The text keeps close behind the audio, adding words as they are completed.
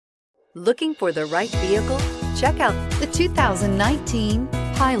Looking for the right vehicle? Check out the 2019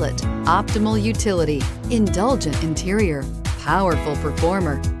 Pilot. Optimal utility, indulgent interior, powerful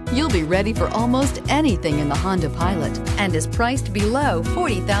performer. You'll be ready for almost anything in the Honda Pilot and is priced below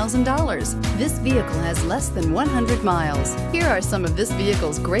 $40,000. This vehicle has less than 100 miles. Here are some of this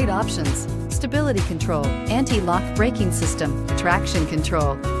vehicle's great options: stability control, anti-lock braking system, traction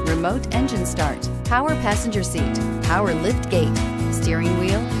control, remote engine start, power passenger seat, power lift gate, steering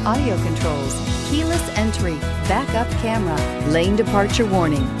wheel audio controls, keyless entry, backup camera, lane departure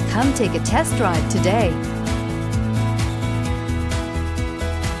warning. Come take a test drive today.